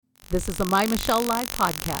This is a My Michelle Live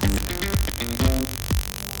podcast.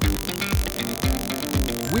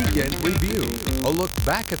 Weekend Review. A look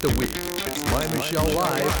back at the week. It's My Michelle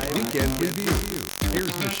Live Weekend Review.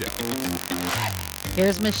 Here's Michelle.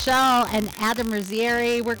 Here's Michelle and Adam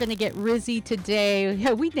Rizzieri. We're going to get Rizzy today.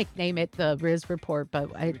 We nickname it the Riz Report, but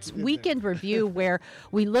it's Weekend Review where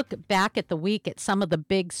we look back at the week at some of the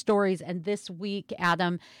big stories. And this week,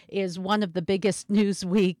 Adam, is one of the biggest news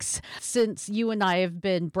weeks since you and I have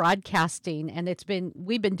been broadcasting. And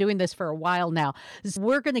we've been doing this for a while now. So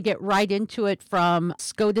we're going to get right into it from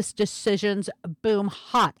SCOTUS decisions, boom,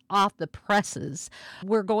 hot off the presses.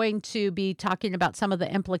 We're going to be talking about some of the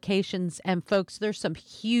implications. And folks, there's some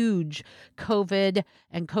huge COVID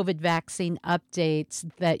and COVID vaccine updates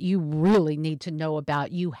that you really need to know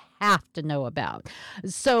about. You have to know about.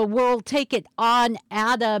 So we'll take it on,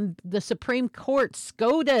 Adam. The Supreme Court,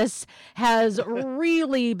 SCOTUS, has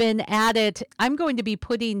really been at it. I'm going to be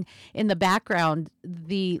putting in the background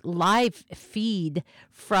the live feed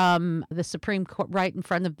from the Supreme Court, right in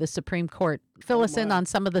front of the Supreme Court. Fill us in on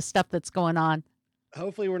some of the stuff that's going on.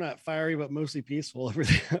 Hopefully we're not fiery, but mostly peaceful over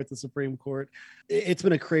there at the Supreme Court. It's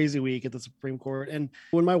been a crazy week at the Supreme Court. And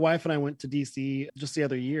when my wife and I went to DC just the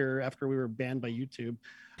other year after we were banned by YouTube,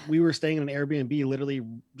 we were staying in an Airbnb literally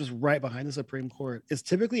just right behind the Supreme Court. It's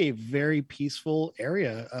typically a very peaceful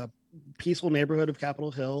area, a peaceful neighborhood of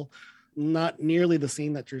Capitol Hill, not nearly the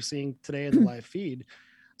scene that you're seeing today in the live feed.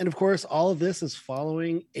 And of course, all of this is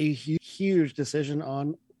following a huge decision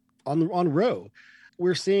on Roe.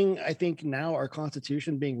 We're seeing, I think, now our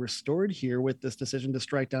Constitution being restored here with this decision to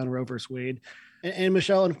strike down Roe versus Wade. And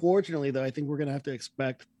Michelle, unfortunately, though, I think we're going to have to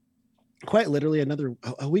expect quite literally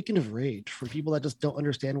a weekend of rage from people that just don't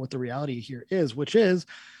understand what the reality here is, which is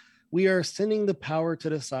we are sending the power to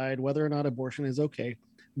decide whether or not abortion is okay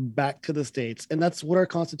back to the states. And that's what our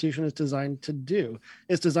Constitution is designed to do.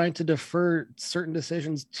 It's designed to defer certain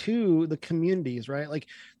decisions to the communities, right? Like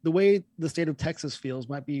the way the state of Texas feels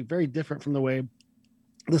might be very different from the way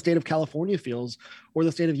the state of California feels, or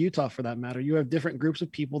the state of Utah for that matter. You have different groups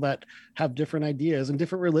of people that have different ideas and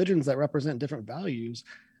different religions that represent different values.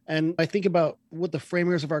 And I think about what the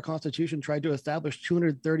framers of our Constitution tried to establish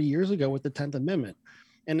 230 years ago with the 10th Amendment.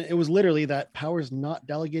 And it was literally that powers not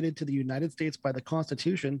delegated to the United States by the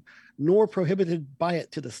Constitution, nor prohibited by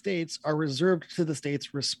it to the states, are reserved to the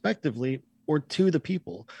states respectively, or to the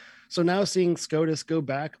people. So now seeing SCOTUS go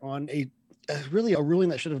back on really a ruling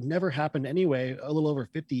that should have never happened anyway, a little over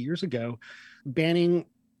 50 years ago, banning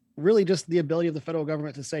really just the ability of the federal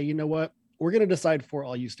government to say, you know what, we're going to decide for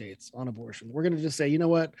all you states on abortion. We're going to just say, you know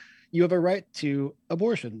what, you have a right to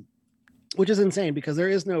abortion, which is insane because there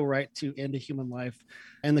is no right to end a human life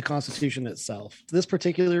in the Constitution itself. This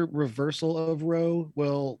particular reversal of Roe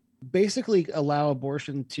will basically allow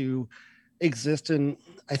abortion to exist in,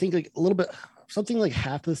 I think, like a little bit, something like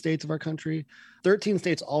half the states of our country. 13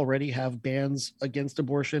 states already have bans against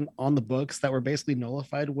abortion on the books that were basically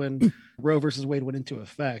nullified when Roe versus Wade went into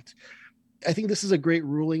effect. I think this is a great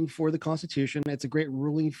ruling for the Constitution. It's a great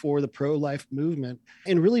ruling for the pro-life movement.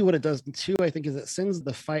 And really what it does too, I think, is it sends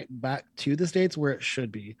the fight back to the states where it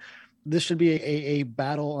should be. This should be a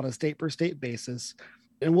battle on a state per state basis.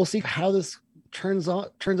 And we'll see how this turns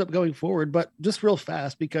up going forward. But just real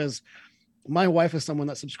fast, because my wife is someone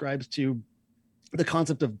that subscribes to the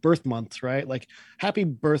concept of birth months, right? Like happy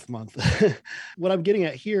birth month. What I'm getting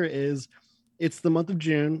at here is it's the month of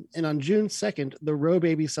June. And on June 2nd, the Roe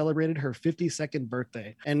baby celebrated her 52nd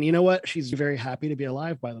birthday. And you know what? She's very happy to be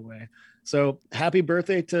alive, by the way. So happy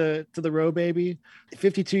birthday to the Roe baby,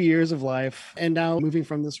 52 years of life. And now moving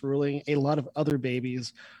from this ruling, a lot of other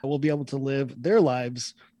babies will be able to live their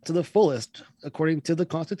lives to the fullest, according to the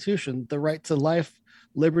Constitution, the right to life,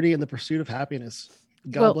 liberty, and the pursuit of happiness.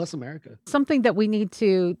 God bless America. Something that we need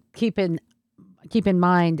to keep in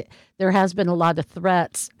mind, there has been a lot of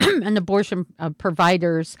threats and abortion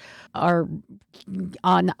providers are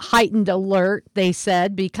on heightened alert, they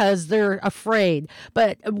said, because they're afraid.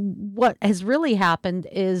 But what has really happened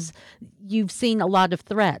is you've seen a lot of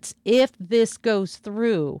threats. If this goes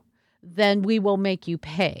through, then we will make you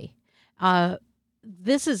pay. There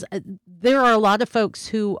are a lot of folks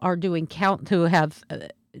who are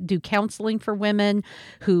do counseling for women,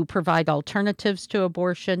 who provide alternatives to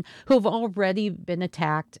abortion, who have already been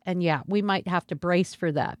attacked. And yeah, we might have to brace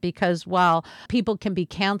for that, because while people can be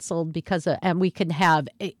canceled and we can have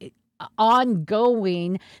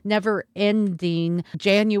ongoing, never-ending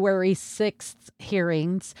January 6th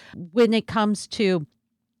hearings, when it comes to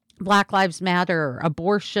Black Lives Matter,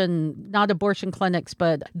 abortion, not abortion clinics,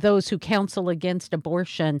 but those who counsel against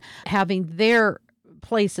abortion, having their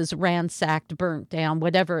places ransacked, burnt down,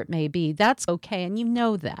 whatever it may be. That's okay. And you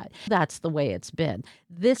know that. That's the way it's been.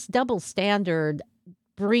 This double standard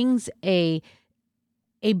brings a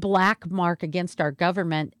black mark against our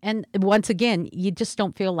government. And once again, you just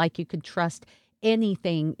don't feel like you could trust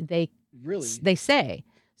anything they say.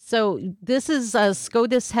 So this is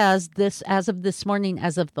SCOTUS has this as of this morning,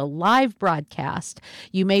 as of the live broadcast.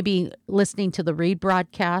 You may be listening to the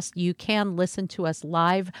rebroadcast. You can listen to us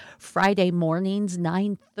live Friday mornings,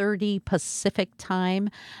 9:30 Pacific time,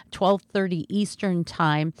 12:30 Eastern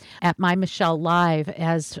time at My Michelle Live.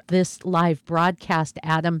 As this live broadcast,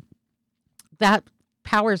 Adam, that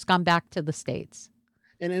power's gone back to the states.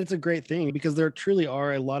 And it's a great thing because there truly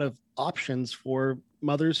are a lot of options for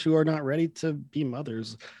mothers who are not ready to be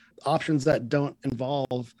mothers, options that don't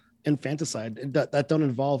involve infanticide, that don't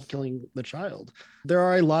involve killing the child. There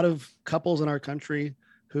are a lot of couples in our country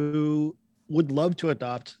who would love to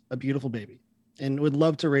adopt a beautiful baby and would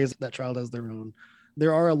love to raise that child as their own.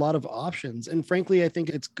 There are a lot of options. And frankly, I think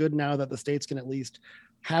it's good now that the states can at least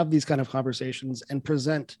have these kind of conversations and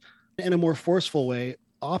present in a more forceful way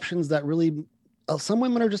options that really some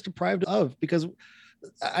women are just deprived of, because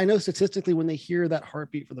I know statistically when they hear that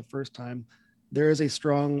heartbeat for the first time, there is a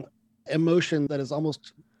strong emotion that is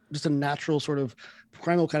almost just a natural sort of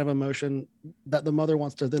primal kind of emotion that the mother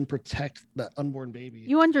wants to then protect that unborn baby.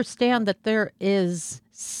 You understand that there is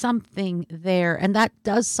something there, and that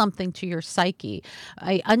does something to your psyche.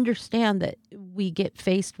 I understand that we get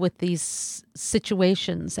faced with these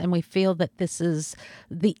situations and we feel that this is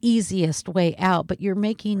the easiest way out, but you're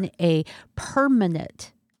making a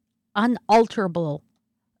permanent, unalterable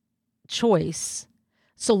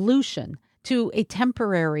solution to a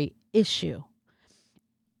temporary issue.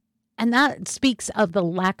 And that speaks of the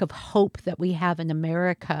lack of hope that we have in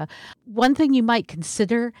America. One thing you might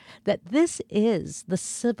consider, that this is the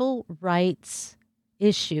civil rights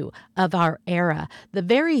issue of our era. The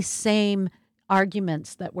very same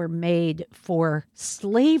arguments that were made for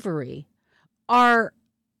slavery are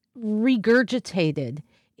regurgitated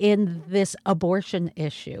in this abortion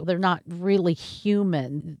issue. They're not really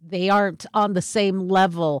human. They aren't on the same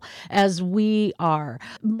level as we are.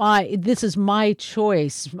 This is my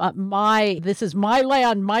choice. This is my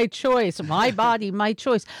land, my choice, my body, my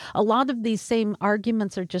choice. A lot of these same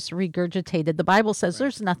arguments are just regurgitated. The Bible says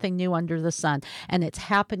there's nothing new under the sun, and it's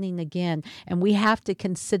happening again. And we have to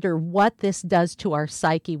consider what this does to our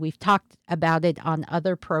psyche. We've talked about it on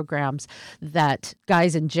other programs, that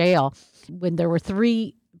guys in jail, when there were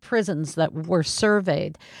 3 prisons that were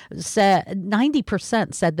surveyed, said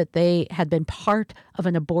 90% said that they had been part of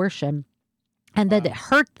an abortion and that it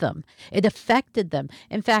hurt them. It affected them.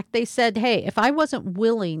 In fact, they said, hey, if I wasn't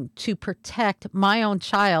willing to protect my own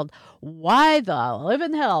child, why the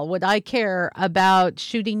living hell would I care about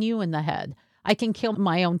shooting you in the head? I can kill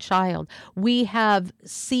my own child. We have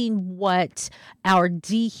seen what our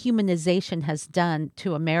dehumanization has done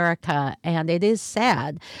to America, and it is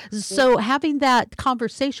sad. So having that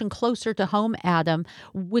conversation closer to home, Adam,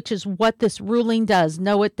 which is what this ruling does.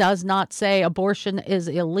 No, it does not say abortion is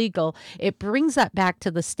illegal. It brings that back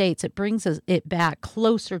to the states. It brings it back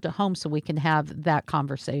closer to home so we can have that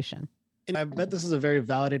conversation. And I bet this is a very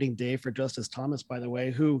validating day for Justice Thomas, by the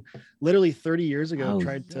way, who literally 30 years ago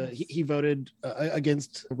he voted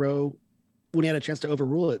against Roe when he had a chance to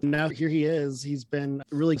overrule it. Now here he is. He's been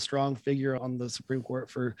a really strong figure on the Supreme Court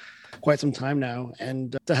for quite some time now.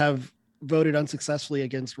 And to have voted unsuccessfully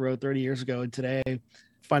against Roe 30 years ago and today,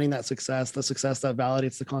 finding that success, the success that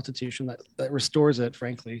validates the Constitution, that restores it,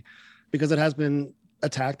 frankly, because it has been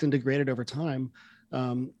attacked and degraded over time.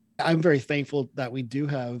 I'm very thankful that we do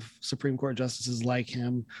have Supreme Court justices like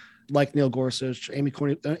him, like Neil Gorsuch, Amy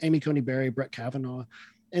Coney Barry, Brett Kavanaugh.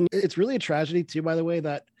 And it's really a tragedy, too, by the way,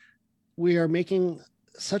 that we are making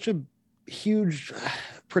such a huge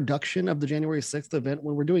production of the January 6th event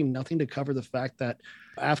when we're doing nothing to cover the fact that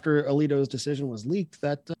after Alito's decision was leaked,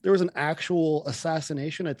 that there was an actual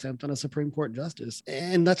assassination attempt on a Supreme Court justice.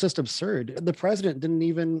 And that's just absurd. The president didn't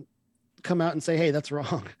even come out and say, hey, that's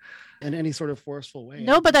wrong, in any sort of forceful way.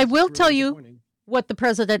 No, but I will tell you what the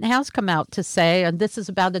president has come out to say, and this is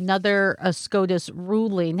about another SCOTUS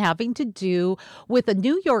ruling having to do with a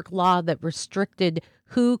New York law that restricted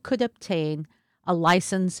who could obtain a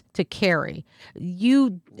license to carry.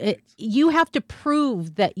 You have to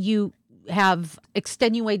prove that you have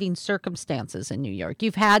extenuating circumstances in New York.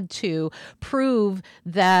 You've had to prove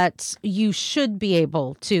that you should be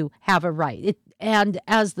able to have a right. And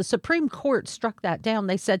as the Supreme Court struck that down,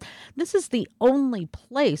 they said, this is the only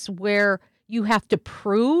place where you have to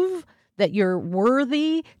prove that you're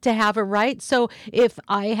worthy to have a right. So if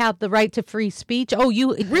I have the right to free speech,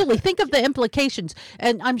 you really think of the implications.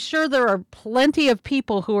 And I'm sure there are plenty of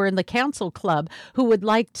people who are in the council club who would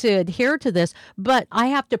like to adhere to this, but I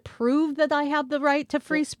have to prove that I have the right to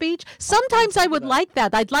free speech. Sometimes I would like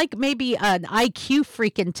that. I'd like maybe an IQ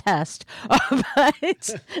freaking test,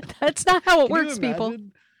 but that's not how it works, people.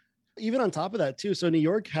 Even on top of that too, so New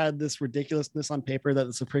York had this ridiculousness on paper that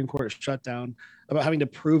the Supreme Court shut down about having to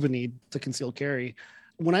prove a need to conceal carry.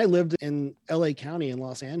 When I lived in LA County in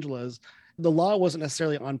Los Angeles, the law wasn't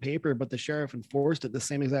necessarily on paper, but the sheriff enforced it the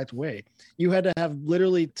same exact way. You had to have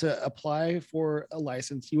literally to apply for a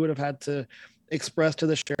license. You would have had to express to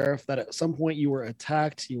the sheriff that at some point you were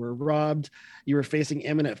attacked, you were robbed, you were facing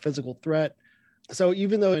imminent physical threat. So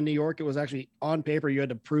even though in New York it was actually on paper, you had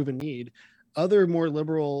to prove a need, other more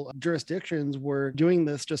liberal jurisdictions were doing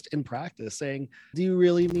this just in practice, saying, do you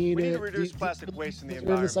really need it? We need to reduce plastic waste in the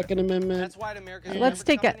environment. The Second Amendment. That's why America's Let's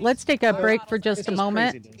take a break for just a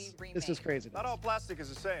moment. It's just crazy. Not all plastic is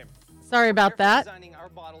the same. Sorry about that. Our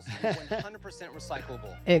bottles to be 100%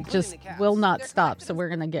 recyclable. It just will not stop, so we're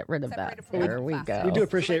going to get rid of that. There we go. We do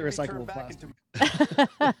appreciate recyclable plastic.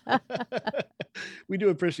 We do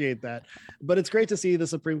appreciate that. But it's great to see the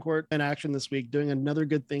Supreme Court in action this week, doing another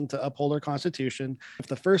good thing to uphold our Constitution. If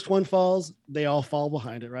the first one falls, they all fall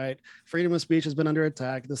behind it, right? Freedom of speech has been under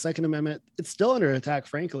attack. The Second Amendment, it's still under attack,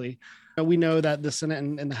 frankly. We know that the Senate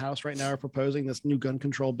and the House right now are proposing this new gun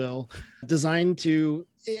control bill designed to,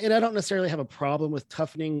 and I don't necessarily have a problem with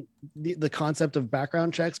toughening the concept of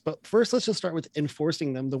background checks, but first let's just start with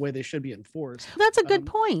enforcing them the way they should be enforced. That's a good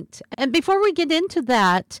point. And before we get into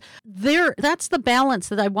that, that's the balance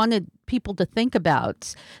that I wanted people to think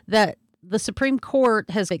about, that the Supreme Court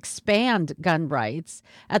has expanded gun rights.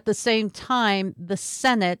 At the same time, the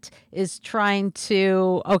Senate is trying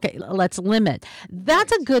to, let's limit.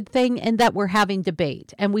 That's a good thing in that we're having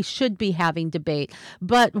debate, and we should be having debate.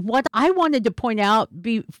 But what I wanted to point out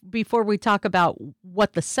before we talk about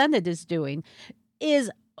what the Senate is doing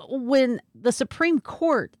is when the Supreme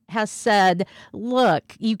Court has said,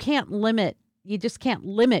 look, you just can't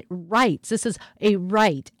limit rights. This is a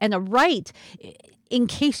right. And a right, in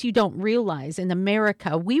case you don't realize, in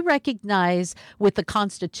America, we recognize with the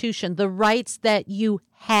Constitution the rights that you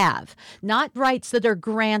have, not rights that are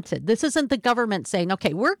granted. This isn't the government saying,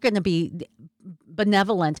 okay, we're going to be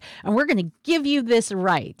benevolent and we're going to give you this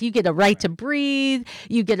right. You get a right to breathe.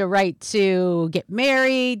 You get a right to get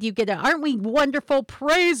married. Aren't we wonderful?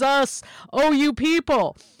 Praise us, oh, you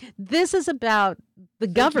people. This is about the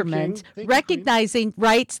government recognizing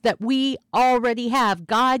rights that we already have,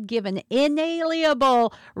 God-given,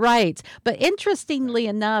 inalienable rights. But interestingly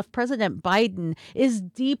enough, President Biden is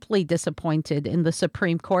deeply disappointed in the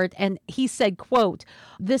Supreme Court. And he said, quote,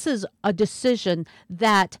 this is a decision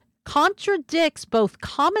that contradicts both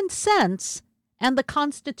common sense and the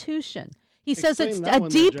Constitution. He says it's a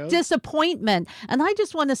deep disappointment. And I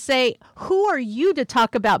just want to say, who are you to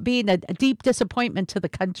talk about being a deep disappointment to the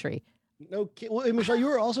country? No, well, Michelle, you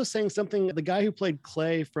were also saying something. The guy who played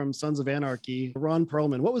Clay from Sons of Anarchy, Ron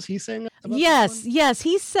Perlman, what was he saying about Yes.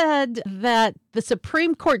 He said that the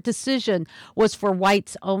Supreme Court decision was for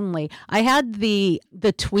whites only. I had the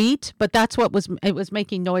tweet, but that's what it was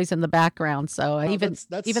making noise in the background. So even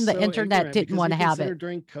the internet didn't want to have it.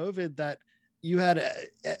 During COVID, that you had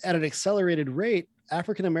at an accelerated rate,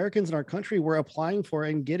 African Americans in our country were applying for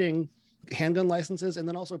and getting handgun licenses, and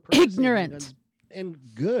then also ignorant. And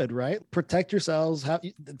good, right? Protect yourselves.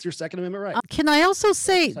 It's your Second Amendment right. Can I also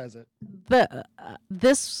say that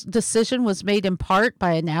this decision was made in part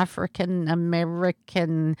by an African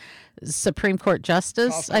American Supreme Court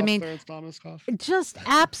justice? Just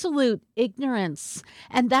absolute ignorance.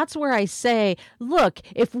 And that's where I say, look,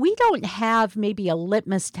 if we don't have maybe a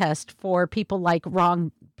litmus test for people like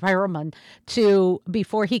Ron Perlman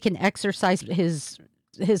before he can exercise his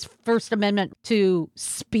First Amendment to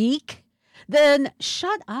speak, then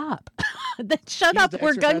shut up. Shut up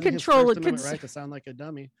where gun control is right to sound like a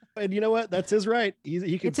dummy. And you know what? That's his right.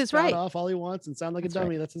 He can sound off all he wants and sound like a dummy.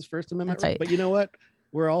 Right. That's his First Amendment right. But you know what?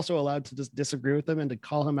 We're also allowed to just disagree with him and to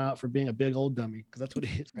call him out for being a big old dummy, because that's what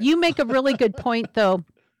he is. Right? You make a really good point, though,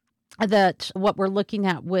 that what we're looking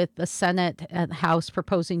at with the Senate and House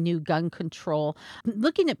proposing new gun control,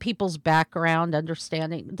 looking at people's background,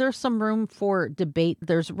 understanding there's some room for debate.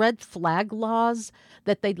 There's red flag laws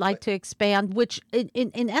that they'd like to expand, which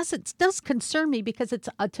in essence does concern me, because it's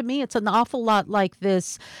to me, it's an awful lot like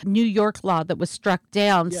this New York law that was struck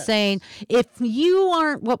down, saying if you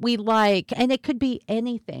aren't what we like, and it could be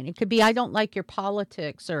anything. It could be, I don't like your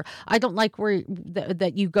politics, or I don't like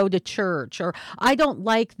that you go to church, or I don't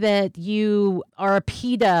like that that you are a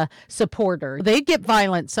PETA supporter. They get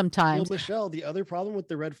violent Well, sometimes. Michelle, the other problem with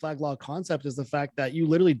the red flag law concept is the fact that you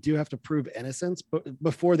literally do have to prove innocence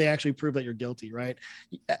before they actually prove that you're guilty, right?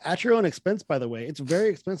 At your own expense, by the way. It's very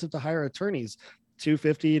expensive to hire attorneys.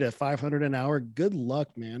 250 to 500 an hour. Good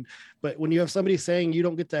luck, man. But when you have somebody saying you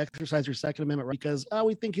don't get to exercise your Second Amendment right because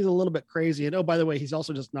we think he's a little bit crazy, and by the way, he's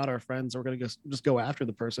also just not our friend, so we're gonna just go after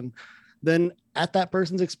the person. Then at that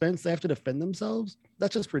person's expense, they have to defend themselves.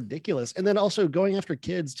 That's just ridiculous. And then also going after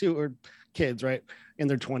kids too, or kids, right, in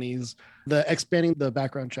their 20s. The expanding the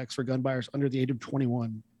background checks for gun buyers under the age of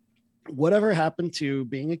 21. Whatever happened to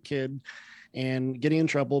being a kid and getting in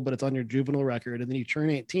trouble, but it's on your juvenile record, and then you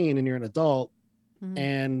turn 18 and you're an adult,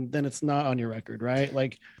 and then it's not on your record, right?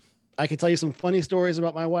 Like, I can tell you some funny stories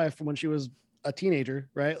about my wife from when she was a teenager,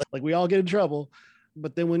 right? Like, we all get in trouble,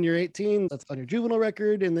 but then when you're 18, that's on your juvenile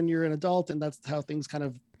record, and then you're an adult, and that's how things kind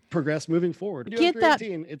of progress moving forward. Get that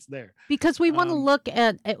 18, it's there. because we want to look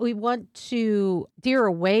at, we want to steer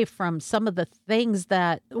away from some of the things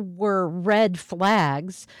that were red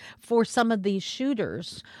flags for some of these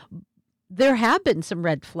shooters. There have been some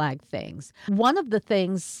red flag things. One of the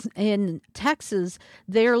things in Texas,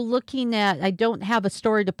 they're looking at, I don't have a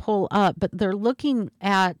story to pull up, but they're looking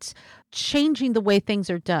at changing the way things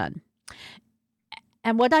are done.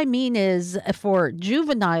 And what I mean is for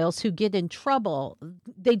juveniles who get in trouble,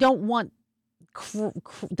 they don't want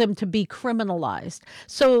them to be criminalized.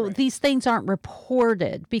 So these things aren't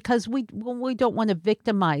reported because we don't want to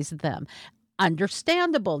victimize them.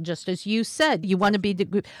 Understandable, just as you said, you want to be,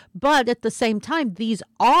 but at the same time, these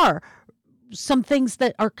are some things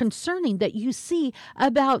that are concerning that you see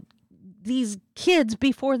about these kids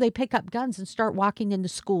before they pick up guns and start walking into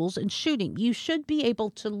schools and shooting. You should be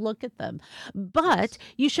able to look at them, but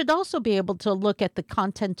you should also be able to look at the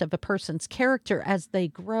content of a person's character as they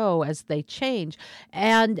grow, as they change,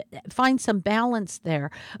 and find some balance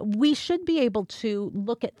there. We should be able to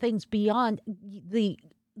look at things beyond the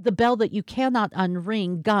bell that you cannot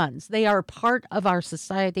unring, guns. They are part of our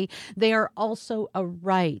society. They are also a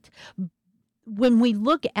right. When we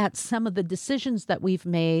look at some of the decisions that we've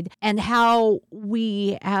made and how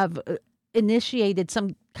we have initiated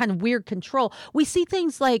some kind of weird control, we see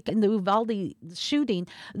things like in the Uvalde shooting,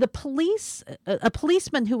 a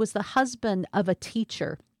policeman who was the husband of a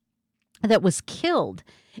teacher that was killed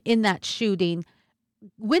in that shooting,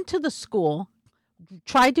 went to the school,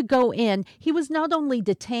 tried to go in. He was not only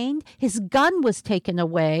detained, his gun was taken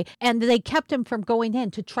away, and they kept him from going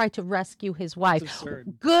in to try to rescue his wife.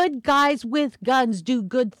 Good guys with guns do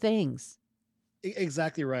good things.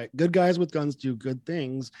 Exactly right. Good guys with guns do good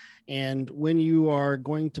things. And when you are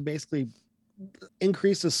going to basically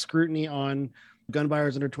increase the scrutiny on gun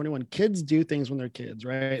buyers under 21, kids do things when they're kids,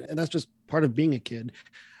 right? And that's just part of being a kid.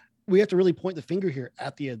 We have to really point the finger here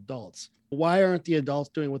at the adults. Why aren't the adults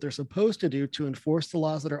doing what they're supposed to do to enforce the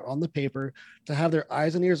laws that are on the paper, to have their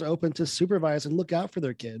eyes and ears open, to supervise and look out for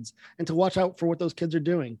their kids, and to watch out for what those kids are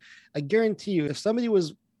doing? I guarantee you, if somebody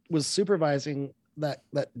was supervising that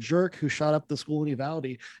jerk who shot up the school in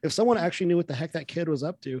Uvalde, if someone actually knew what the heck that kid was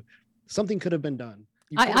up to, something could have been done.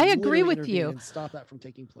 I agree with you. And stop that from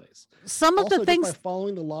taking place. Some of the things, by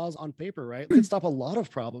following the laws on paper, right, it can stop a lot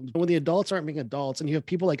of problems. When the adults aren't being adults, and you have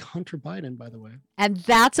people like Hunter Biden, by the way. And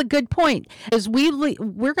that's a good point. As we're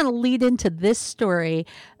going to lead into this story,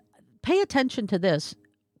 pay attention to this.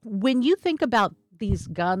 When you think about these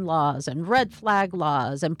gun laws and red flag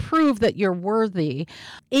laws and prove that you're worthy,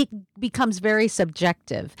 it becomes very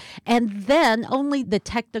subjective. And then only the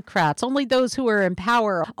technocrats, only those who are in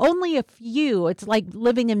power, only a few, it's like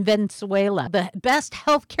living in Venezuela, the best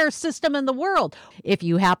healthcare system in the world. If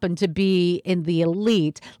you happen to be in the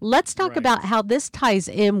elite, let's talk about how this ties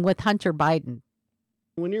in with Hunter Biden.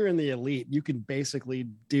 When you're in the elite, you can basically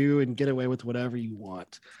do and get away with whatever you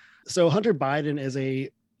want. So Hunter Biden is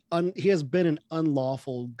he has been an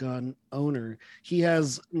unlawful gun owner. He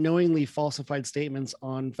has knowingly falsified statements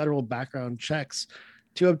on federal background checks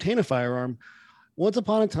to obtain a firearm. Once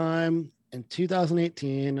upon a time in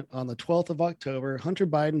 2018, on the 12th of October, Hunter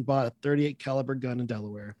Biden bought a .38 caliber gun in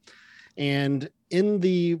Delaware. And in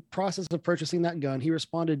the process of purchasing that gun, he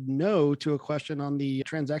responded no to a question on the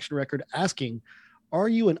transaction record asking, "Are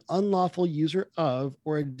you an unlawful user of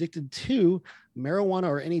or addicted to marijuana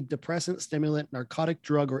or any depressant, stimulant, narcotic,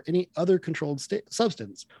 drug, or any other controlled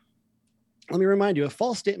substance?" Let me remind you, a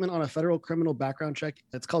false statement on a federal criminal background check,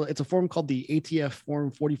 it's a form called the ATF form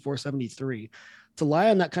 4473. To lie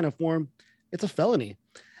on that kind of form, it's a felony.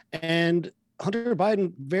 And Hunter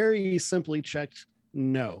Biden very simply checked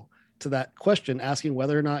no. to that question, asking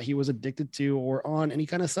whether or not he was addicted to or on any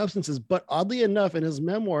kind of substances. But oddly enough, in his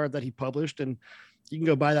memoir that he published, and you can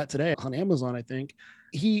go buy that today on Amazon, I think,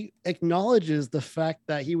 he acknowledges the fact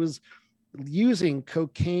that he was using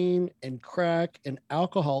cocaine and crack and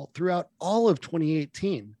alcohol throughout all of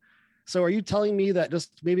 2018. So are you telling me that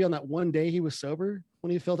just maybe on that one day he was sober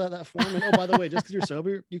when he filled out that form? And oh, by the way, just because you're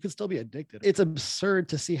sober, you could still be addicted. It's absurd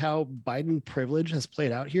to see how Biden privilege has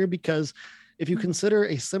played out here, because if you consider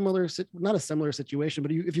not a similar situation,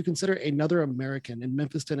 but if you consider another American in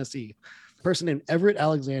Memphis, Tennessee, a person named Everett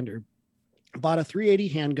Alexander bought a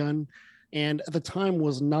 .380 handgun and at the time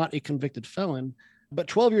was not a convicted felon. But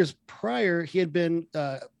 12 years prior, he had been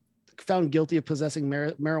found guilty of possessing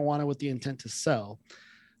marijuana with the intent to sell.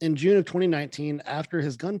 In June of 2019, after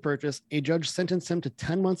his gun purchase, a judge sentenced him to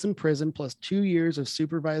 10 months in prison plus 2 years of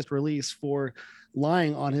supervised release for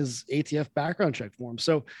lying on his ATF background check form.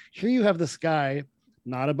 So here you have this guy,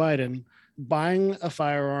 not a Biden, buying a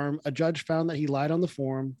firearm. A judge found that he lied on the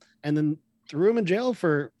form and then threw him in jail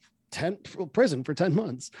for prison for 10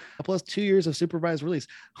 months, plus 2 years of supervised release.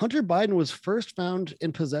 Hunter Biden was first found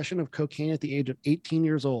in possession of cocaine at the age of 18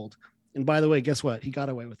 years old. And by the way, guess what? He got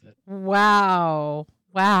away with it. Wow.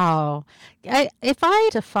 If I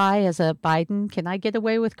identify as a Biden, can I get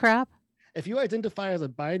away with crap? If you identify as a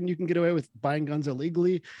Biden, you can get away with buying guns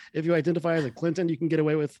illegally. If you identify as a Clinton, you can get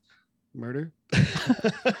away with murder.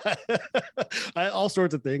 All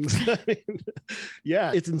sorts of things. I mean,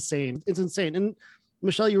 yeah, it's insane. It's insane. And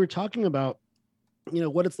Michelle, you were talking about,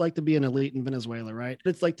 what it's like to be an elite in Venezuela, right?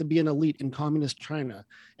 It's like to be an elite in communist China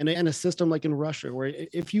and a system like in Russia, where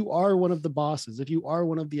if you are one of the bosses, if you are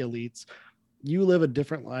one of the elites, you live a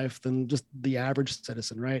different life than just the average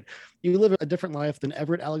citizen, right? You live a different life than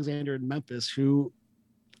Everett Alexander in Memphis, who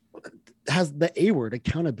has the A word,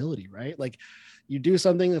 accountability, right? Like, you do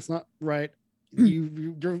something that's not right,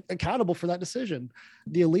 you're accountable for that decision.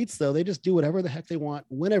 The elites, though, they just do whatever the heck they want,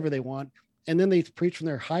 whenever they want, and then they preach from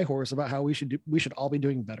their high horse about how we should all be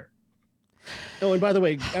doing better. Oh, and by the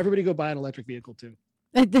way, everybody go buy an electric vehicle too.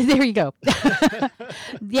 There you go.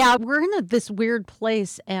 Yeah, we're in this weird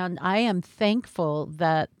place, and I am thankful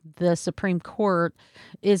that the Supreme Court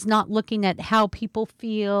is not looking at how people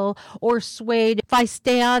feel or swayed. If I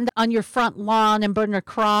stand on your front lawn and burn a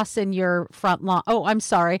cross in your front lawn,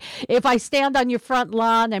 if I stand on your front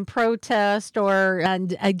lawn and protest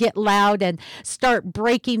and get loud and start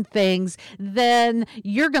breaking things, then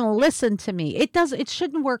you're going to listen to me. It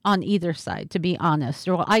shouldn't work on either side, to be honest.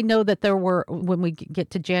 Well, I know that there were, when we get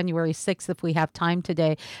to January 6th, if we have time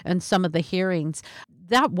today, and some of the hearings,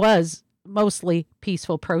 that was mostly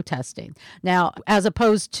peaceful protesting. Now, as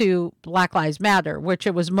opposed to Black Lives Matter, which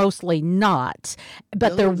it was mostly not,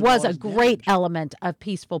 but there was a great element of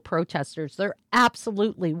peaceful protesters. There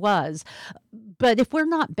absolutely was. But if we're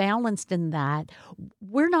not balanced in that,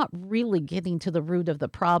 we're not really getting to the root of the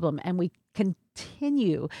problem, and we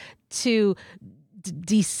continue to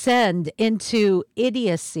descend into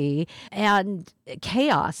idiocy and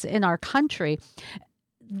chaos in our country.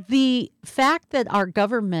 The fact that our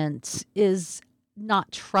government is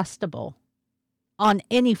not trustable on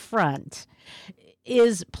any front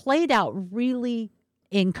is played out really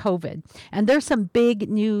in COVID. And there's some big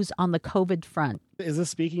news on the COVID front. Is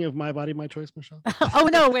this speaking of My Body, My Choice, Michelle? Oh,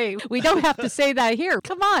 no, wait. We don't have to say that here.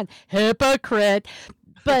 Come on, hypocrite.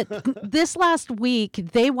 But this last week,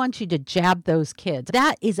 they want you to jab those kids.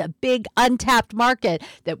 That is a big untapped market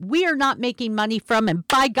that we are not making money from. And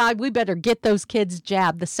by God, we better get those kids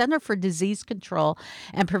jabbed. The Center for Disease Control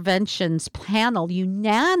and Prevention's panel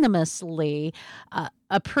unanimously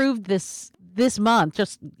approved this month,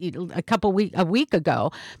 just a week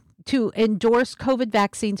ago, to endorse COVID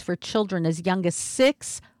vaccines for children as young as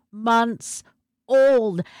 6 months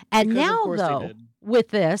old. And Because now, though, with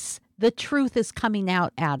this, the truth is coming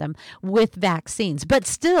out, Adam, with vaccines. But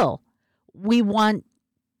still, we want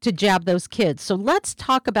to jab those kids. So let's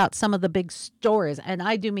talk about some of the big stories. And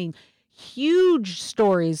I do mean huge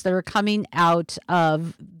stories that are coming out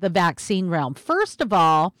of the vaccine realm. First of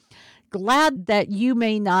all, glad that you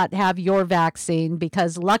may not have your vaccine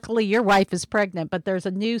because luckily your wife is pregnant, but there's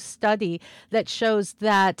a new study that shows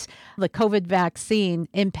that the COVID vaccine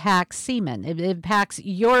impacts semen. It impacts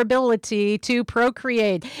your ability to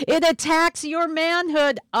procreate. It attacks your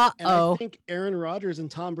manhood. And I think Aaron Rodgers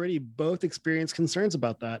and Tom Brady both experienced concerns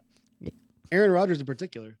about that. Aaron Rodgers in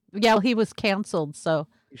particular. Yeah, well, he was canceled, so.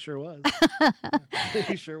 He sure was.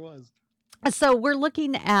 He sure was. So we're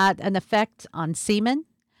looking at an effect on semen.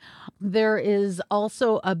 There is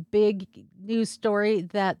also a big news story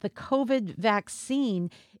that the COVID vaccine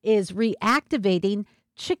is reactivating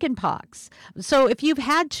chickenpox. So if you've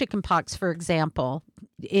had chickenpox, for example,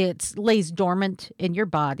 It lays dormant in your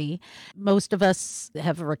body. Most of us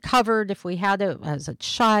have recovered if we had it as a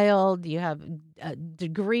child. You have a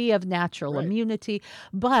degree of natural Right. immunity,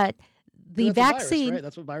 but the That's a virus, vaccine, right?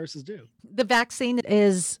 That's what viruses do. the vaccine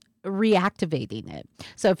is reactivating it.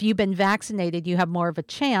 So if you've been vaccinated, you have more of a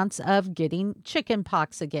chance of getting chicken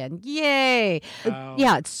pox again. Yay. Wow.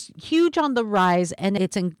 Yeah, it's huge on the rise, and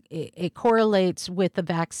it correlates with the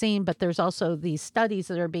vaccine, but there's also these studies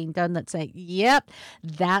that are being done that say, yep,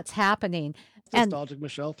 that's happening. And Nostalgic,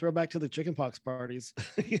 Michelle. Throw back to the chickenpox parties.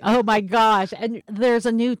 oh my gosh. And there's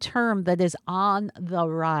a new term that is on the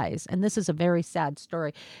rise. And this is a very sad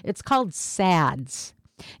story. It's called SADS.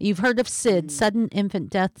 You've heard of SID, sudden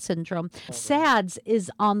infant death syndrome. SADS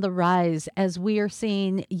is on the rise as we are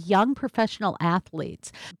seeing young professional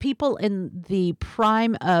athletes, people in the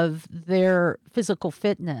prime of their physical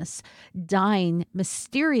fitness, dying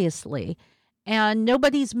mysteriously. And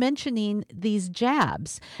nobody's mentioning these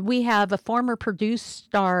jabs. We have a former Purdue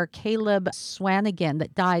star, Caleb Swanigan,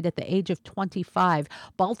 that died at the age of 25.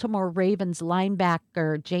 Baltimore Ravens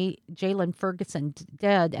linebacker Jalen Ferguson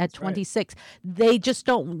dead at 26. Right. They just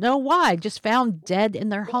don't know why. Just found dead in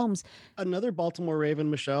their homes. Another Baltimore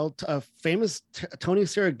Raven, Michelle, famous Tony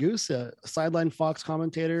Siragusa, sideline Fox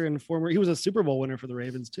commentator and he was a Super Bowl winner for the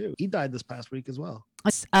Ravens too. He died this past week as well.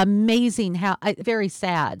 It's amazing how very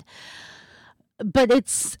sad. But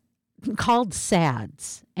it's called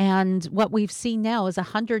SADS. And what we've seen now is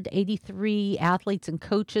 183 athletes and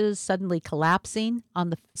coaches suddenly collapsing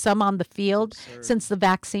some on the field. Absurd. Since the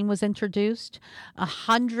vaccine was introduced.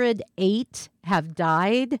 108 have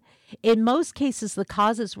died. In most cases, the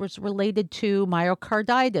causes was related to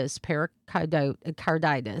myocarditis,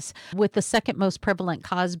 pericarditis, with the second most prevalent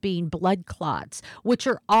cause being blood clots, which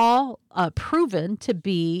are all proven to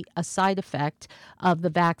be a side effect of the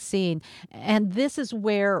vaccine. And this is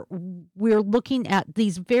where we're looking at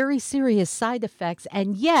these very serious side effects,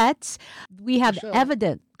 and yet we have Michelle,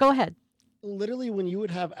 evidence. Go ahead. Literally, when you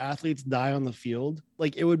would have athletes die on the field,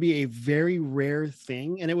 like it would be a very rare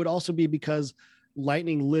thing. And it would also be because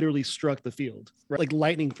lightning literally struck the field, right? Like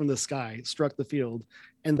lightning from the sky struck the field.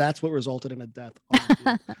 And that's what resulted in a death on the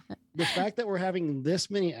field. The fact that we're having this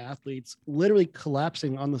many athletes literally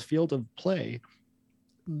collapsing on the field of play,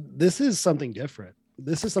 this is something different.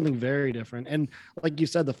 This is something very different. And like you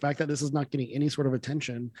said, the fact that this is not getting any sort of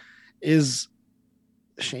attention is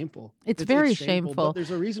shameful. It's very shameful. But there's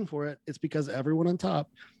a reason for it. It's because everyone on top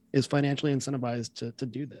is financially incentivized to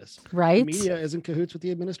do this. Right. The media is in cahoots with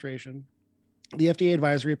the administration. The FDA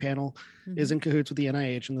advisory panel is in cahoots with the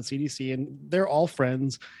NIH and the CDC, and they're all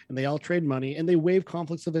friends, and they all trade money, and they waive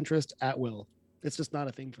conflicts of interest at will. It's just not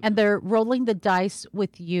a thing for them. And they're rolling the dice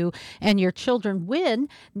with you and your children when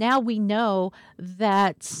now we know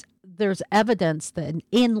that there's evidence that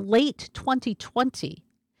in late 2020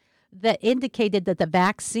 that indicated that the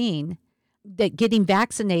vaccine, that getting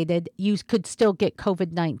vaccinated, you could still get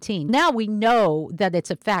COVID-19. Now we know that it's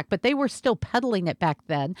a fact, but they were still peddling it back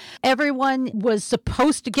then. Everyone was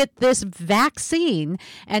supposed to get this vaccine,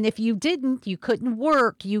 and if you didn't, you couldn't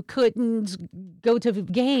work, you couldn't go to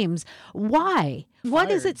games. Why?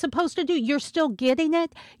 What is it supposed to do? You're still getting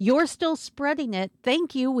it. You're still spreading it.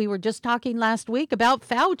 Thank you. We were just talking last week about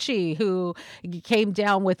Fauci, who came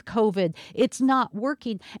down with COVID. It's not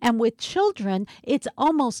working. And with children, it's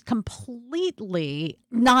almost completely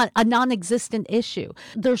not a non-existent issue.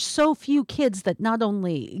 There's so few kids that not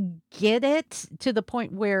only get it to the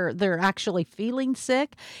point where they're actually feeling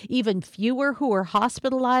sick, even fewer who are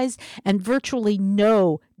hospitalized, and virtually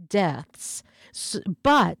no deaths.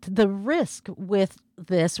 But the risk with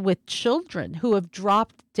this, with children who have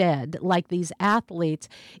dropped dead, like these athletes,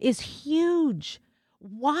 is huge.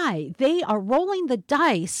 Why? They are rolling the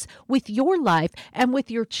dice with your life and with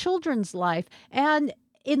your children's life. And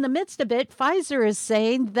in the midst of it, Pfizer is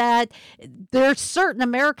saying that there are certain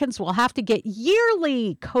Americans will have to get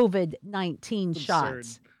yearly COVID-19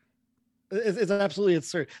 shots. It's absolutely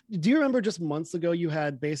absurd. Do you remember just months ago, you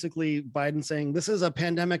had basically Biden saying, this is a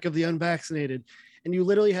pandemic of the unvaccinated. And you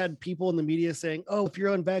literally had people in the media saying, oh, if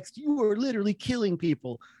you're unvaxxed, you are literally killing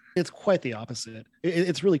people. It's quite the opposite.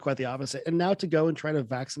 It's really quite the opposite. And now to go and try to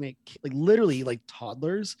vaccinate, like literally like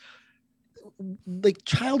toddlers, like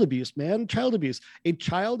child abuse, man, child abuse. A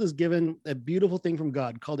child is given a beautiful thing from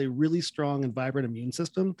God called a really strong and vibrant immune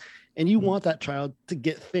system. And you want that child to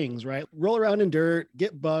get things, right? Roll around in dirt,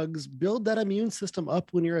 get bugs, build that immune system up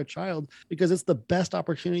when you're a child, because it's the best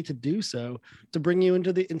opportunity to do so, to bring you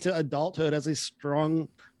into adulthood as a strong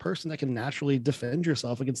person that can naturally defend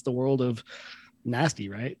yourself against the world of nasty,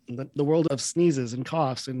 right? The world of sneezes and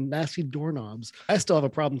coughs and nasty doorknobs. I still have a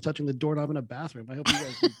problem touching the doorknob in a bathroom. I hope you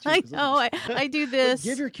guys do too. I 'Cause know. I do But this.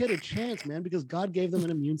 give your kid a chance, man, because God gave them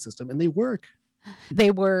an immune system and they work. They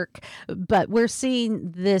work, but we're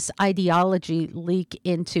seeing this ideology leak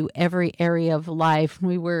into every area of life.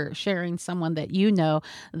 We were sharing someone that you know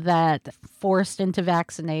that forced into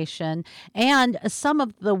vaccination, and some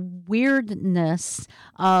of the weirdness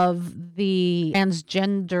of the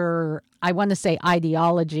transgender, I want to say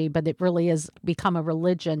ideology, but it really has become a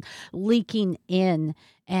religion, leaking in,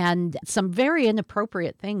 and some very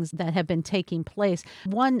inappropriate things that have been taking place.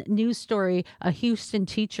 One news story, a Houston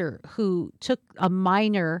teacher who took a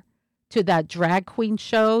minor to that drag queen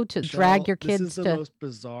show to drag your This kids is the to. most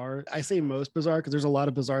bizarre. I say most bizarre because there's a lot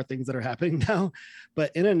of bizarre things that are happening now.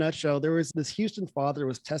 But in a nutshell, there was this Houston father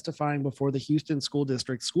was testifying before the Houston School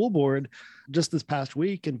District School Board just this past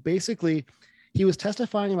week. And basically, he was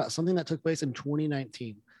testifying about something that took place in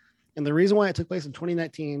 2019. And the reason why it took place in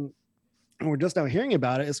 2019, and we're just now hearing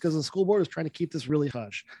about it, is because the school board was trying to keep this really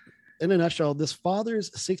hush. In a nutshell, this father's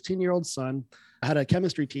 16-year-old son had a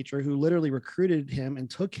chemistry teacher who literally recruited him and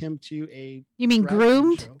took him to a You mean drag queen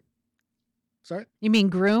groomed? show. Sorry? You mean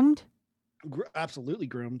groomed? Absolutely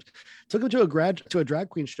groomed. Took him to a drag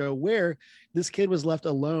queen show where this kid was left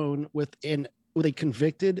alone with a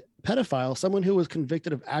convicted pedophile, someone who was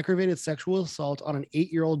convicted of aggravated sexual assault on an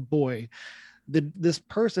 8-year-old boy. This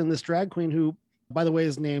drag queen, who, by the way,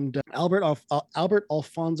 is named Albert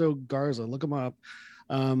Alfonso Garza. Look him up.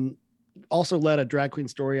 Also led a drag queen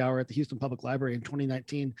story hour at the Houston Public Library in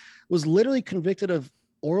 2019, was literally convicted of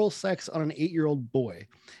oral sex on an 8-year-old boy.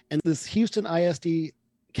 And this Houston ISD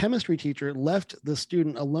chemistry teacher left the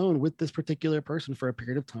student alone with this particular person for a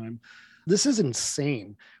period of time. This is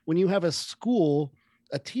insane. When you have a school,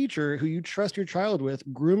 a teacher who you trust your child with,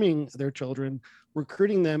 grooming their children,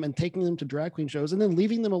 recruiting them and taking them to drag queen shows, and then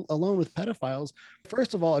leaving them alone with pedophiles.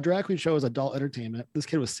 First of all, a drag queen show is adult entertainment. This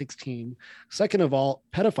kid was 16. Second of all,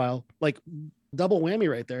 pedophile, like double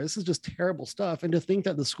whammy right there. This is just terrible stuff. And to think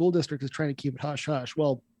that the school district is trying to keep it hush hush.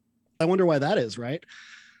 Well, I wonder why that is, right?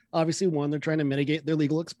 Obviously, one, they're trying to mitigate their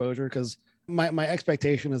legal exposure, because my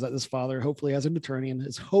expectation is that this father hopefully has an attorney and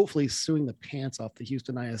is hopefully suing the pants off the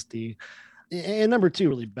Houston ISD. And number two,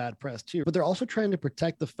 really bad press too. But they're also trying to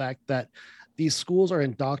protect the fact that these schools are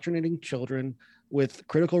indoctrinating children with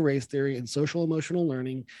critical race theory and social emotional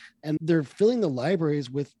learning. And they're filling the libraries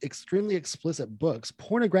with extremely explicit books,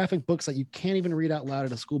 pornographic books that you can't even read out loud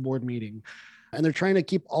at a school board meeting. And they're trying to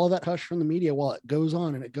keep all of that hush from the media while it goes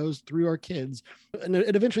on and it goes through our kids. And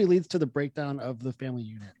it eventually leads to the breakdown of the family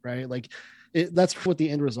unit, right? Like that's what the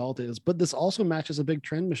end result is. But this also matches a big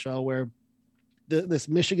trend, Michelle, where this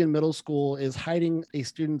Michigan middle school is hiding a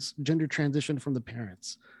student's gender transition from the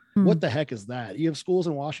parents. What the heck is that? You have schools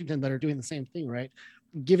in Washington that are doing the same thing, right?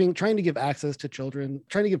 Trying to give access to children,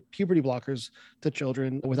 trying to give puberty blockers to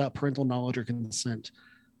children without parental knowledge or consent.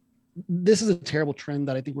 This is a terrible trend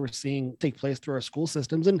that I think we're seeing take place through our school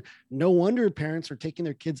systems. And no wonder parents are taking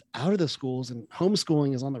their kids out of the schools, and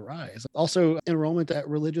homeschooling is on the rise. Also, enrollment at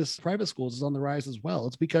religious private schools is on the rise as well.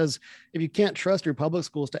 It's because if you can't trust your public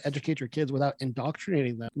schools to educate your kids without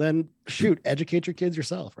indoctrinating them, then educate your kids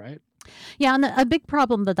yourself, right? Yeah, and a big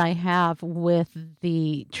problem that I have with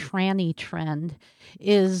the tranny trend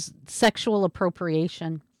is sexual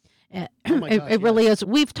appropriation. Oh my gosh, It really yes. is.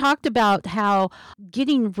 We've talked about how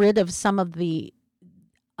getting rid of some of the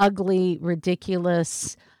ugly,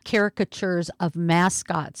 ridiculous caricatures of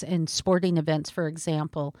mascots in sporting events, for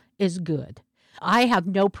example, is good. I have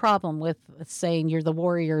no problem with saying you're the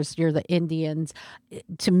Warriors, you're the Indians.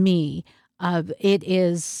 To me, it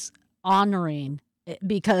is honoring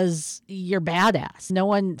because you're badass. No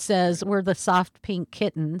one says we're the soft pink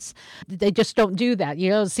kittens. They just don't do that.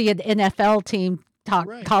 You don't see an NFL team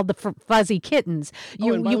Right. called the fuzzy kittens.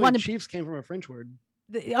 And by the way, want to Chiefs came from a French word.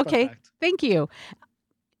 okay. fact. Thank you.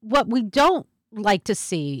 What we don't like to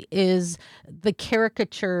see is the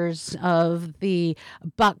caricatures of the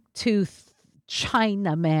buck-toothed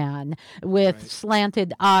Chinaman with Right.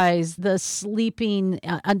 slanted eyes, the sleeping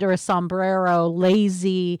under a sombrero,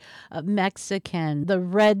 lazy Mexican, the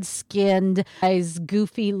red-skinned, eyes,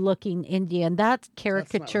 goofy-looking Indian. That That's not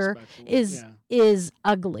caricature respectful. is Yeah. is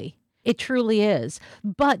ugly. It truly is.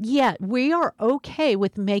 But yet we are okay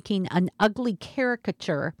with making an ugly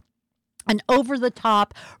caricature an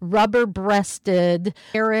over-the-top, rubber-breasted,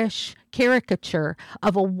 garish caricature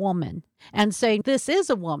of a woman and saying this is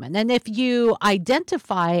a woman. And if you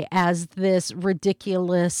identify as this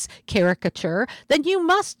ridiculous caricature, then you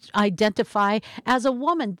must identify as a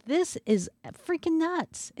woman. This is freaking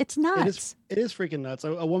nuts. It's nuts. It is freaking nuts.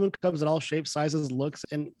 A woman comes in all shapes, sizes, looks,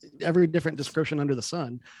 and every different description under the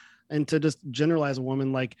sun. And to just generalize a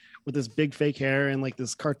woman like with this big fake hair and like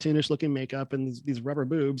this cartoonish looking makeup and these rubber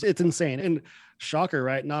boobs, it's insane. And shocker,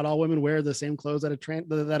 right? Not all women wear the same clothes that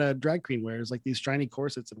a drag queen wears, like these shiny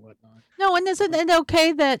corsets and whatnot. No, and isn't it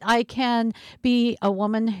okay that I can be a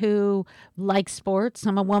woman who likes sports?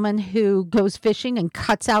 I'm a woman who goes fishing and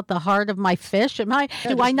cuts out the heart of my fish. Do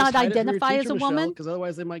I not identify as a woman? Because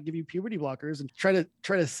otherwise they might give you puberty blockers and try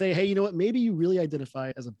to say, hey, you know what? Maybe you really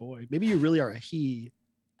identify as a boy. Maybe you really are a he.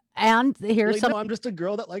 And here's some. No, I'm just a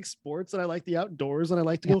girl that likes sports and I like the outdoors and I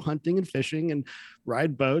like to go hunting and fishing and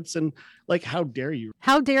ride boats. And like, how dare you?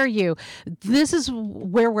 How dare you? This is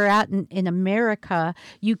where we're at in America.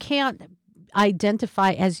 You can't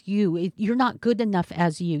identify as you. You're not good enough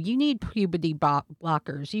as you. You need puberty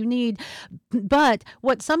blockers. But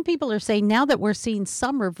what some people are saying now that we're seeing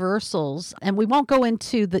some reversals, and we won't go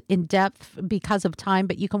into the in depth because of time,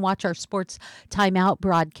 but you can watch our Sports Timeout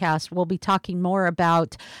broadcast. We'll be talking more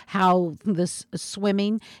about how this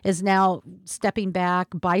swimming is now stepping back,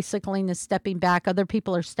 bicycling is stepping back. Other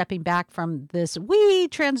people are stepping back from this. We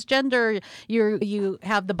transgender. You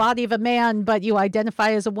have the body of a man, but you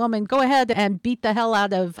identify as a woman. Go ahead and beat the hell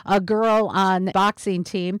out of a girl on the boxing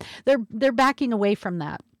team. They're backing away from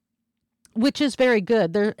that, which is very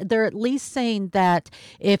good. They're at least saying that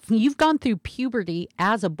if you've gone through puberty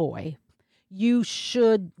as a boy, you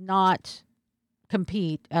should not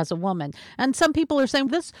compete as a woman. And some people are saying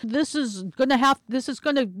this is going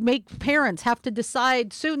to make parents have to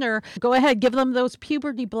decide sooner. Go ahead, give them those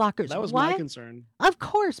puberty blockers. That was my concern. Of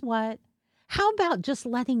course, what? How about just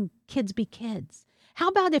letting kids be kids? How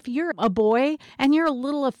about if you're a boy and you're a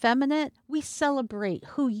little effeminate, we celebrate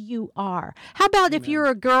who you are. How about if you're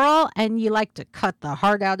a girl and you like to cut the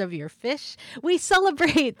heart out of your fish? We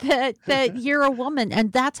celebrate that you're a woman.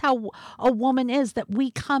 And that's how a woman is, that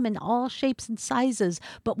we come in all shapes and sizes,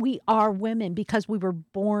 but we are women because we were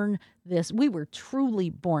born this. We were truly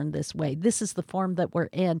born this way. This is the form that we're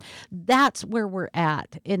in. That's where we're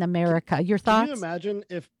at in America. Your thoughts? Can you imagine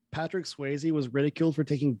if Patrick Swayze was ridiculed for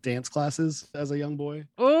taking dance classes as a young boy?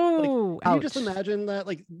 Oh, can you just imagine that?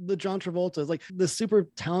 Like the John Travolta's, like the super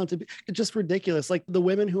talented, it's just ridiculous. Like the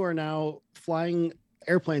women who are now flying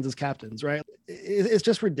airplanes as captains, right? It's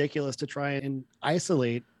just ridiculous to try and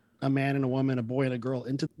isolate a man and a woman, a boy and a girl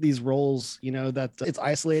into these roles, that it's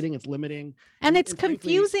isolating, it's limiting. And it's frankly,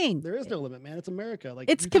 confusing. There is no limit, man. It's America. Like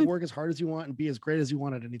you can work as hard as you want and be as great as you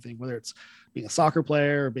want at anything, whether it's being a soccer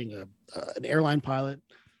player or being an airline pilot.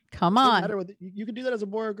 Come on. You can do that as a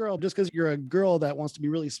boy or girl. Just because you're a girl that wants to be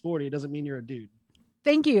really sporty doesn't mean you're a dude.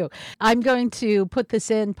 Thank you. I'm going to put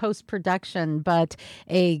this in post-production, but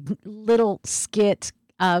a little skit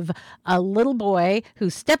of a little boy who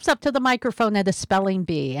steps up to the microphone at a spelling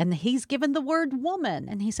bee, and he's given the word woman.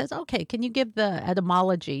 And he says, okay, can you give the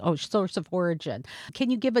etymology, source of origin?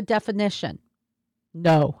 Can you give a definition?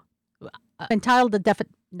 No. Entitled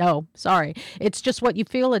no, sorry. It's just what you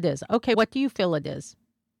feel it is. Okay, what do you feel it is?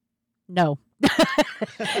 No.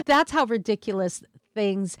 That's how ridiculous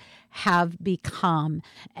things have become.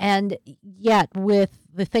 And yet, with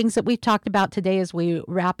the things that we've talked about today as we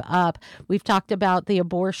wrap up, we've talked about the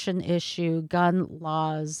abortion issue, gun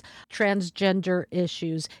laws, transgender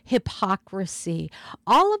issues, hypocrisy.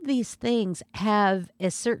 All of these things have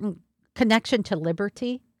a certain connection to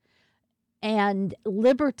liberty. And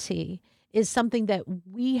liberty is something that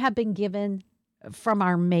we have been given from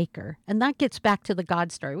our Maker. And that gets back to the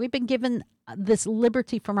God story. We've been given this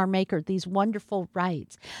liberty from our Maker, these wonderful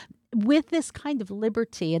rights. With this kind of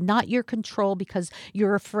liberty, and not your control because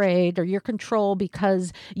you're afraid or your control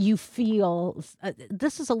because you feel,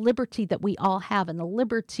 this is a liberty that we all have, and a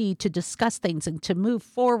liberty to discuss things and to move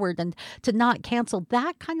forward and to not cancel.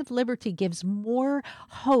 That kind of liberty gives more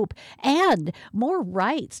hope and more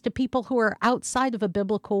rights to people who are outside of a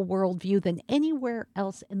biblical worldview than anywhere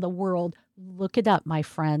else in the world. Look it up, my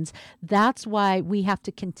friends. That's why we have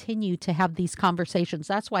to continue to have these conversations.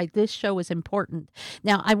 That's why this show is important.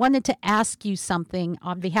 Now, I wanted to ask you something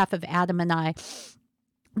on behalf of Adam and I.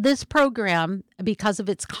 This program, because of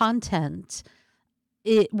its content,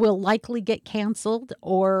 it will likely get canceled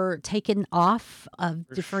or taken off of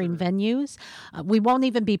differing venues. We won't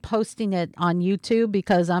even be posting it on YouTube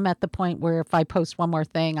because I'm at the point where if I post one more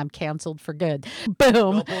thing, I'm canceled for good.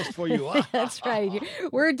 Boom. No post for you. That's right.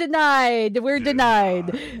 We're denied.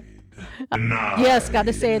 Yes, got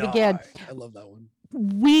to say it again. I love that one.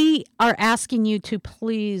 We are asking you to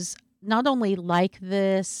please not only like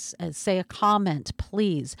this, say a comment,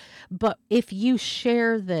 please, but if you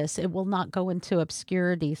share this, it will not go into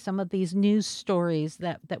obscurity. Some of these news stories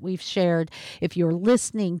that we've shared, if you're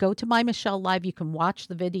listening, go to My Michelle Live. You can watch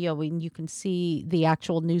the video and you can see the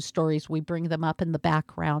actual news stories. We bring them up in the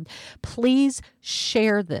background. Please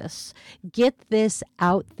share this. Get this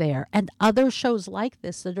out there. And other shows like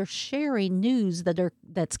this that are sharing news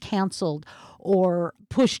that's canceled or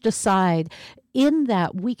pushed aside. In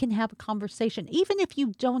that, we can have a conversation, even if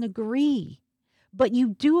you don't agree, but you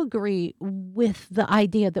do agree with the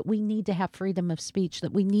idea that we need to have freedom of speech,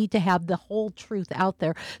 that we need to have the whole truth out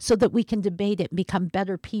there so that we can debate it and become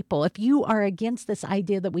better people. If you are against this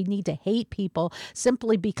idea that we need to hate people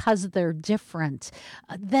simply because they're different,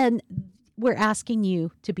 then we're asking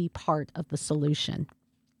you to be part of the solution.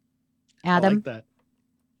 Adam?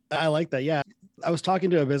 I like that. Yeah. I was talking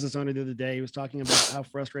to a business owner the other day. He was talking about how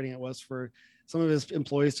frustrating it was for some of his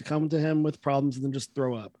employees to come to him with problems and then just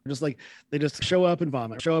throw up. Just like they just show up and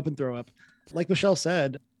vomit, show up and throw up. Like Michelle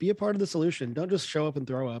said, be a part of the solution. Don't just show up and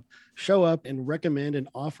throw up. Show up and recommend and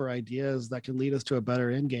offer ideas that can lead us to a better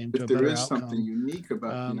end game, to a better outcome. There is something unique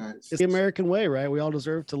about the United States. It's the American way, right? We all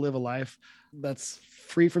deserve to live a life that's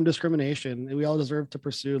free from discrimination. And we all deserve to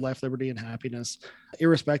pursue life, liberty, and happiness,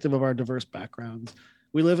 irrespective of our diverse backgrounds.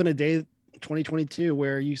 We live in a day, 2022,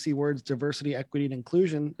 where you see words diversity, equity, and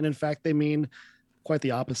inclusion. And in fact, they mean quite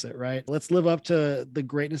the opposite, right? Let's live up to the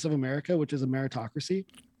greatness of America, which is a meritocracy,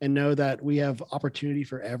 and know that we have opportunity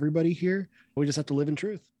for everybody here. We just have to live in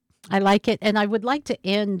truth. I like it. And I would like to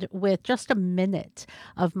end with just a minute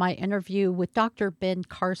of my interview with Dr. Ben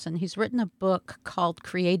Carson. He's written a book called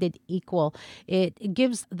Created Equal. It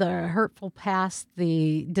gives the hurtful past,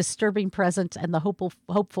 the disturbing present, and the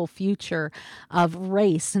hopeful future of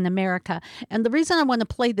race in America. And the reason I want to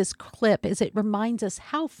play this clip is it reminds us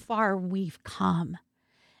how far we've come.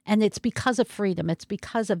 And it's because of freedom. It's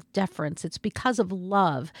because of deference. It's because of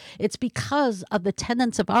love. It's because of the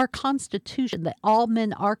tenets of our Constitution that all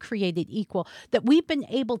men are created equal, that we've been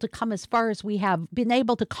able to come as far as we have, been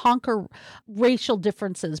able to conquer racial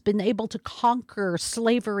differences, been able to conquer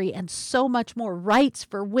slavery and so much more, rights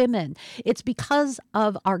for women. It's because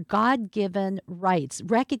of our God-given rights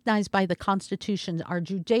recognized by the Constitution, our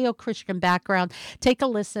Judeo-Christian background. Take a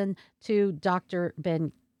listen to Dr.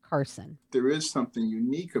 Ben Carson. There is something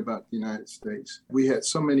unique about the United States. We had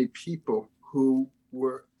so many people who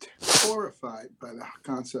were horrified by the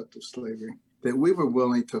concept of slavery that we were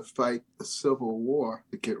willing to fight the Civil War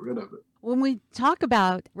to get rid of it. When we talk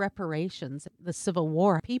about reparations, the Civil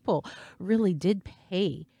War, people really did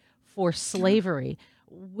pay for slavery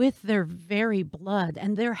with their very blood.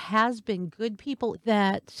 And there has been good people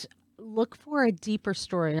that look for a deeper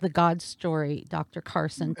story, the God story, Dr.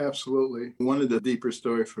 Carson. Absolutely. One of the deeper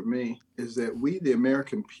story for me is that we, the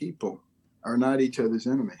American people, are not each other's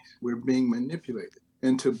enemies. We're being manipulated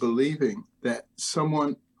into believing that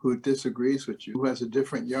someone who disagrees with you, who has a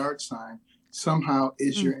different yard sign, somehow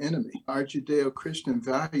is your enemy. Our Judeo-Christian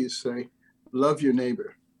values say, love your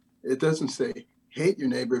neighbor. It doesn't say, hate your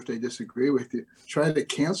neighbor if they disagree with you. Try to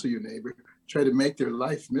cancel your neighbor. Try to make their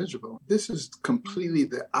life miserable. This is completely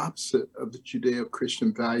the opposite of the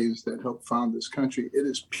Judeo-Christian values that helped found this country. It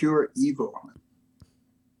is pure evil.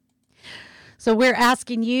 So we're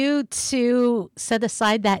asking you to set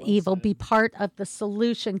aside that evil, be part of the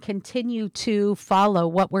solution, continue to follow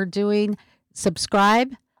what we're doing,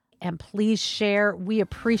 subscribe, and please share. We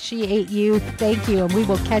appreciate you. Thank you, and we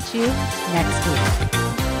will catch you next week.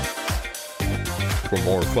 For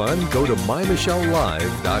more fun, go to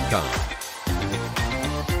mymichellelive.com.